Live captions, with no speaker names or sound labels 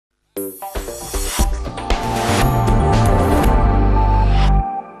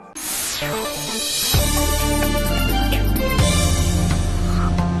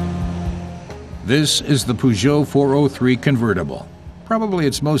This is the Peugeot 403 convertible. Probably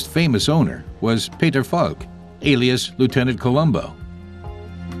its most famous owner was Peter Falk, alias Lieutenant Columbo.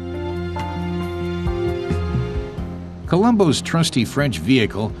 Columbo's trusty French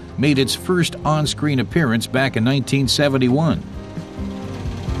vehicle made its first on-screen appearance back in 1971.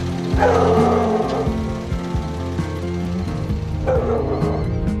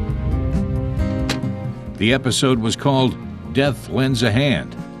 The episode was called Death Lends a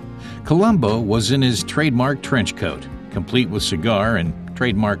Hand. Columbo was in his trademark trench coat, complete with cigar and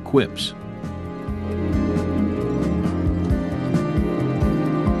trademark quips.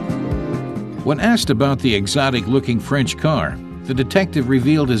 When asked about the exotic-looking French car, the detective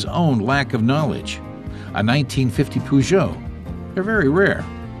revealed his own lack of knowledge. A 1950 Peugeot. They're very rare.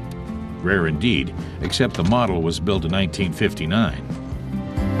 Rare indeed, except the model was built in 1959.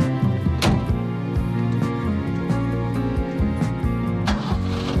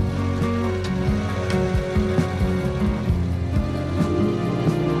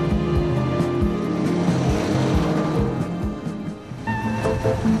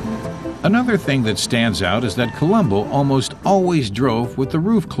 Another thing that stands out is that Columbo almost always drove with the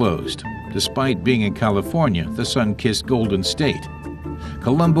roof closed. Despite being in California, the sun-kissed Golden State,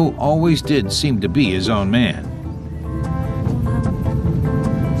 Columbo always did seem to be his own man.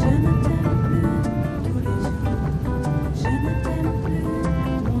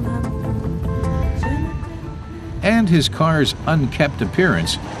 And his car's unkempt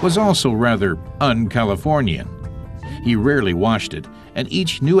appearance was also rather un-Californian. He rarely washed it, and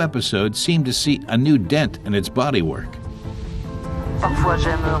each new episode seemed to see a new dent in its bodywork.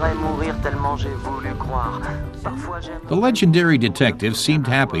 The legendary detective seemed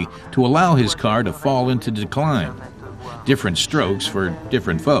happy to allow his car to fall into decline. Different strokes for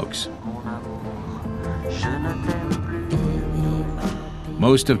different folks.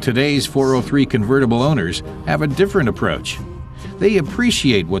 Most of today's 403 convertible owners have a different approach. They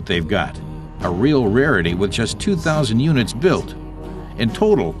appreciate what they've got, a real rarity with just 2,000 units built. In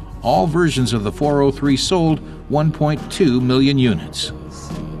total, all versions of the 403 sold 1.2 million units.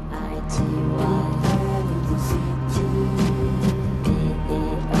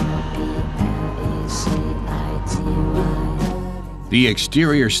 The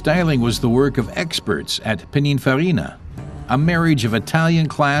exterior styling was the work of experts at Pininfarina, a marriage of Italian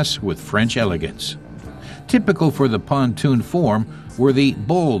class with French elegance. Typical for the pontoon form were the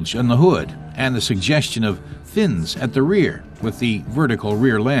bulge on the hood and the suggestion of fins at the rear with the vertical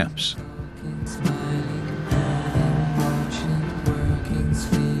rear lamps.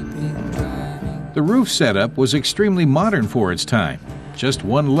 The roof setup was extremely modern for its time. Just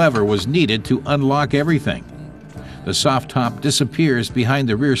one lever was needed to unlock everything. The soft top disappears behind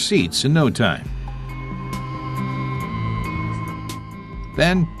the rear seats in no time.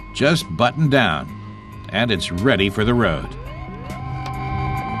 Then just button down, and it's ready for the road.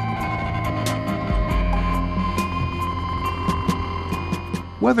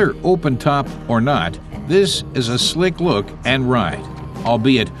 Whether open top or not, this is a slick look and ride,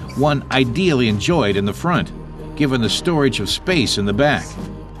 albeit one ideally enjoyed in the front, given the storage of space in the back.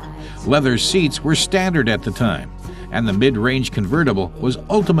 Leather seats were standard at the time, and the mid-range convertible was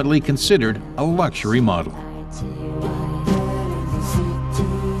ultimately considered a luxury model.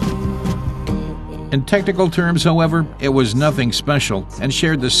 In technical terms, however, it was nothing special and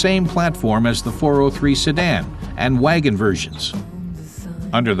shared the same platform as the 403 sedan and wagon versions.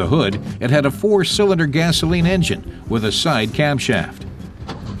 Under the hood, it had a 4-cylinder gasoline engine with a side camshaft.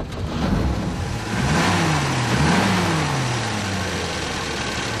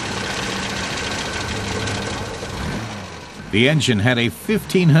 The engine had a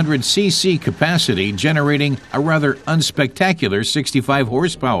 1,500 cc capacity, generating a rather unspectacular 65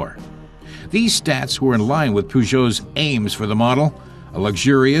 horsepower. These stats were in line with Peugeot's aims for the model, a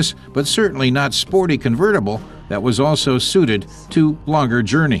luxurious but certainly not sporty convertible that was also suited to longer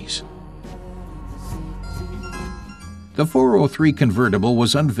journeys. The 403 convertible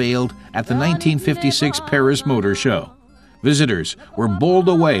was unveiled at the 1956 Paris Motor Show. Visitors were bowled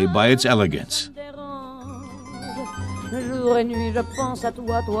away by its elegance.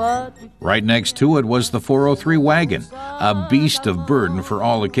 Right next to it was the 403 wagon, a beast of burden for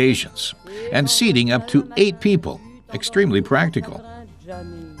all occasions, and seating up to 8 people, extremely practical.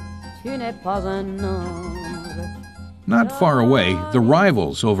 Not far away, the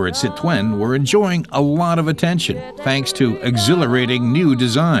rivals over at Citroën were enjoying a lot of attention thanks to exhilarating new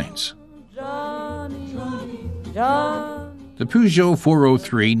designs. The Peugeot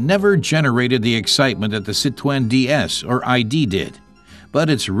 403 never generated the excitement that the Citroën DS or ID did, but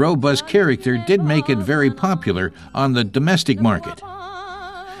its robust character did make it very popular on the domestic market.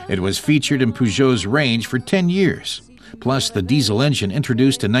 It was featured in Peugeot's range for 10 years. Plus, the diesel engine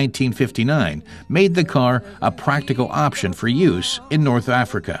introduced in 1959 made the car a practical option for use in North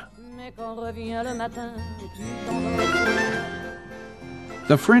Africa.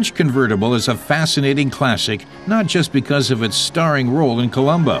 The French convertible is a fascinating classic, not just because of its starring role in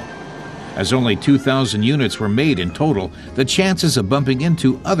Columbo. As only 2,000 units were made in total, the chances of bumping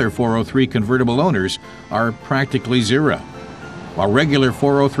into other 403 convertible owners are practically zero. While regular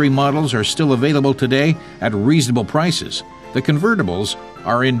 403 models are still available today at reasonable prices, the convertibles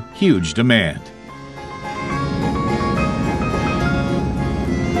are in huge demand.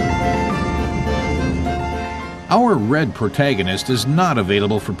 Our red protagonist is not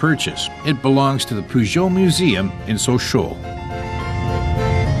available for purchase. It belongs to the Peugeot Museum in Sochaux.